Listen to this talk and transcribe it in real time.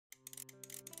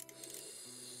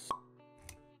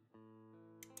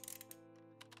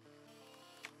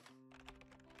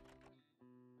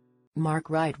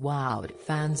Mark Wright wowed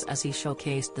fans as he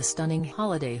showcased the stunning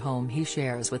holiday home he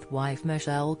shares with wife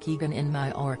Michelle Keegan in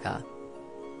Majorca.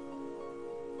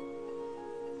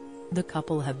 The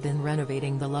couple have been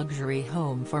renovating the luxury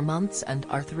home for months and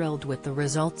are thrilled with the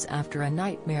results after a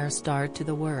nightmare start to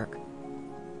the work.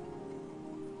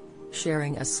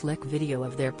 Sharing a slick video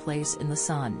of their place in the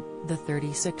sun, the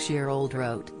 36-year-old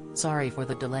wrote, "Sorry for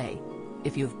the delay.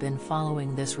 If you've been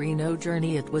following this reno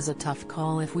journey, it was a tough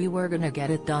call if we were gonna get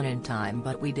it done in time,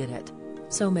 but we did it.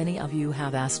 So many of you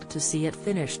have asked to see it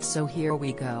finished, so here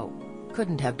we go.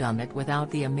 Couldn't have done it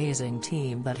without the amazing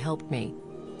team that helped me.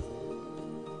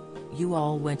 You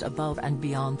all went above and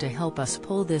beyond to help us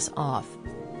pull this off.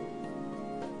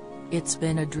 It's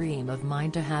been a dream of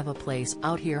mine to have a place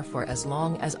out here for as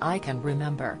long as I can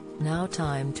remember, now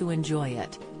time to enjoy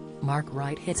it." Mark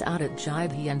Wright hits out at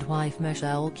jibe. He and wife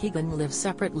Michelle Keegan live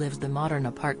separate. The modern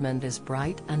apartment is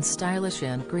bright and stylish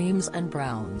in creams and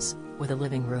browns, with a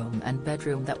living room and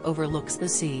bedroom that overlooks the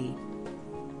sea.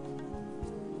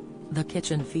 The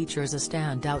kitchen features a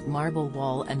standout marble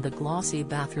wall and the glossy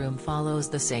bathroom follows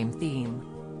the same theme.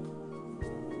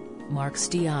 Mark's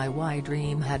DIY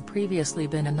dream had previously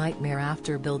been a nightmare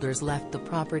after builders left the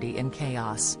property in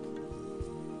chaos.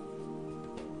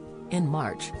 In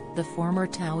March, the former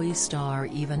TOWIE star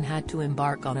even had to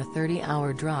embark on a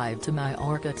 30-hour drive to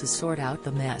Majorca to sort out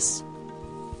the mess.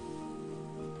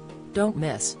 Don't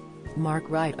miss. Mark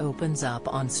Wright opens up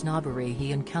on snobbery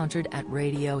he encountered at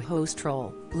radio host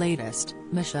troll. Latest,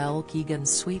 Michelle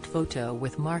Keegan's sweet photo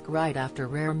with Mark Wright after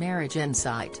rare marriage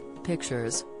insight.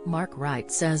 Pictures, Mark Wright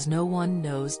says no one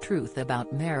knows truth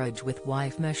about marriage with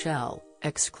wife Michelle.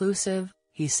 Exclusive,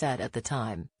 he said at the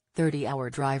time, 30-hour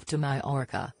drive to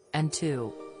Majorca, and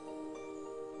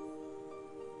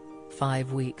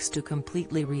 5 weeks to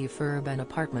completely refurb an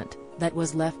apartment that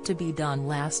was left to be done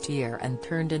last year and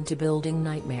turned into building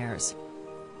nightmares.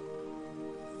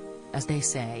 As they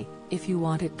say, if you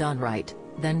want it done right,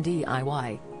 then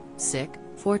DIY.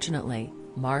 Fortunately,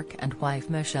 Mark and wife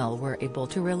Michelle were able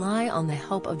to rely on the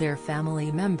help of their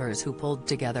family members who pulled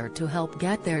together to help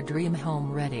get their dream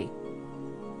home ready.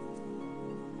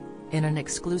 In an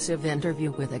exclusive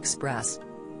interview with Express.co.uk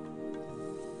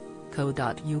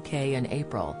in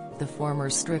April, the former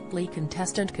Strictly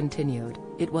contestant continued,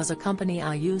 "It was a company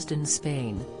I used in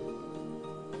Spain.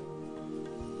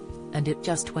 And it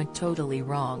just went totally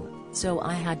wrong, so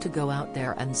I had to go out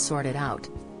there and sort it out.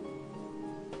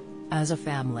 As a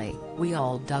family, we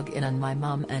all dug in and my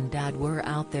mum and dad were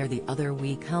out there the other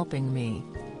week helping me.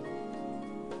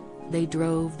 They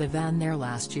drove the van there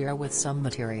last year with some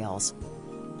materials.